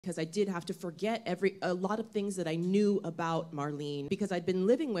because I did have to forget a lot of things that I knew about Marlene, because I'd been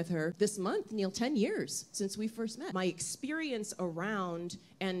living with her this month, Neil, 10 years since we first met. My experience around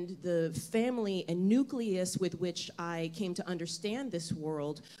and the family and nucleus with which I came to understand this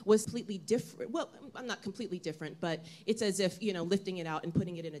world was completely different. Well, I'm not completely different, but it's as if, you know, lifting it out and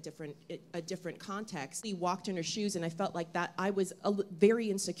putting it in a different context. He walked in her shoes, and I felt like that I was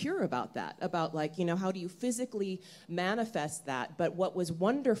very insecure about that, about, like, you know, how do you physically manifest that? But what was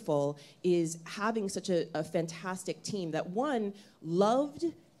wonderful is having such a fantastic team that, one, loved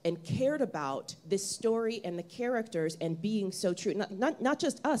and cared about this story and the characters and being so true. Not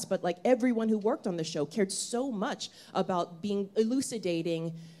just us, but like everyone who worked on the show cared so much about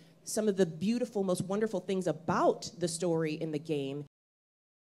elucidating some of the beautiful, most wonderful things about the story in the game,